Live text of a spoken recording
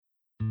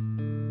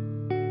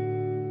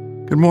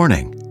Good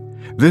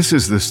morning. This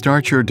is the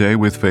Start Your Day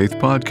with Faith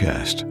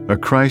podcast, a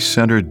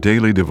Christ-centered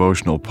daily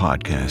devotional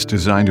podcast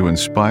designed to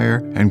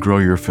inspire and grow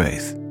your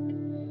faith.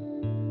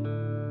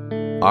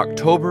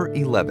 October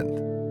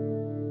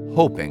 11th,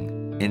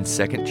 Hoping in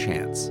Second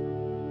Chance.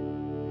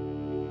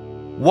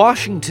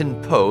 Washington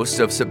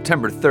Post of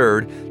September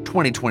 3rd,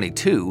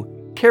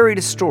 2022, carried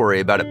a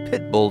story about a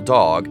pit bull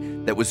dog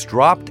that was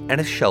dropped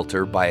at a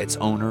shelter by its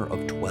owner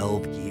of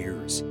 12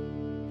 years.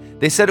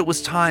 They said it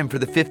was time for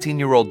the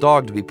 15-year-old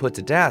dog to be put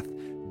to death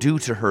due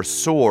to her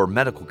sore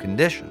medical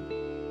condition.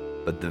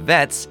 But the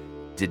vets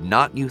did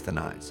not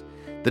euthanize.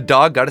 The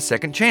dog got a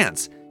second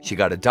chance. She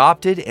got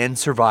adopted and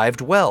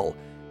survived well.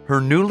 Her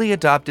newly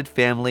adopted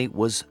family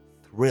was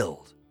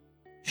thrilled.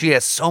 She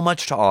has so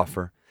much to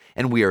offer,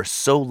 and we are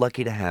so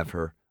lucky to have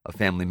her, a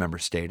family member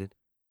stated.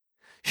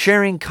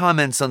 Sharing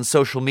comments on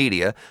social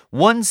media,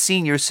 one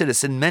senior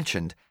citizen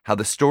mentioned how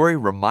the story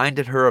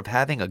reminded her of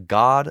having a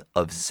God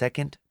of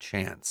second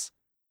chance.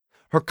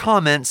 Her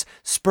comments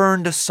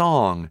spurned a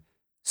song,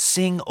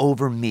 "Sing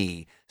over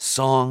me,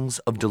 songs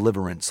of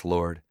deliverance,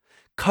 Lord.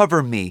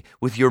 Cover me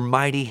with your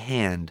mighty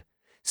hand.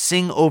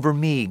 Sing over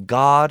me,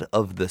 God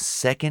of the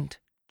second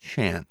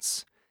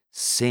chance.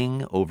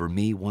 Sing over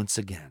me once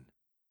again."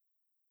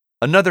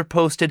 Another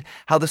posted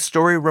how the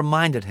story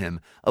reminded him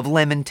of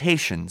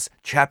Lamentations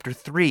chapter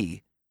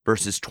 3,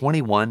 verses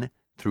 21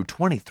 through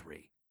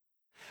 23.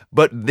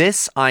 "But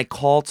this I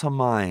call to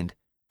mind,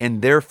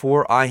 and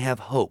therefore I have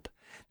hope.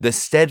 The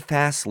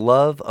steadfast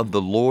love of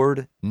the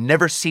Lord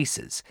never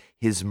ceases.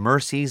 His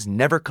mercies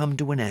never come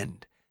to an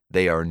end.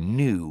 They are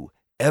new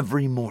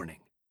every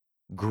morning.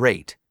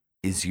 Great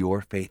is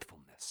your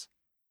faithfulness."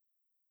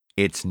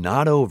 It's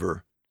not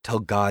over till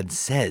God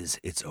says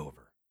it's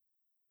over.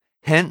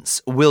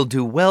 Hence, we'll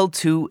do well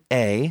to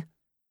A,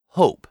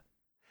 hope,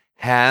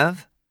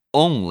 have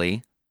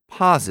only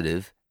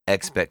positive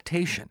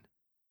expectation,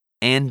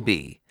 and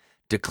B,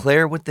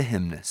 declare with the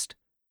hymnist,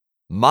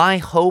 "My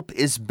hope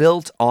is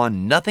built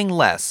on nothing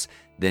less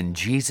than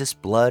Jesus'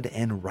 blood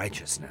and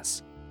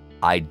righteousness.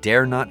 I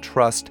dare not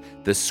trust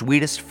the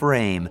sweetest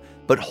frame,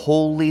 but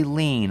wholly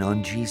lean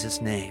on Jesus'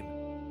 name.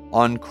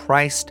 On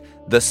Christ,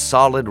 the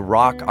solid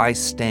rock, I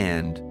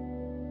stand.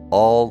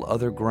 All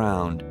other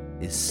ground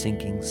is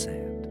sinking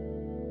sand."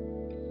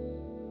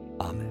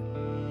 Amen.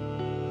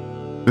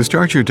 The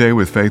Start Your Day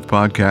with Faith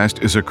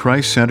podcast is a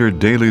Christ-centered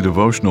daily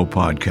devotional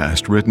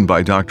podcast written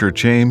by Dr.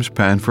 James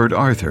Panford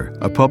Arthur,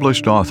 a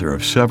published author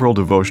of several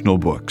devotional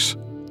books.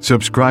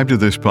 Subscribe to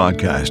this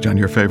podcast on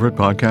your favorite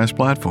podcast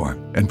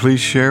platform, and please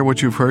share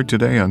what you've heard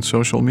today on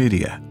social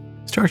media.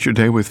 Start your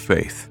day with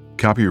faith.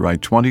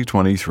 Copyright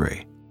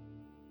 2023.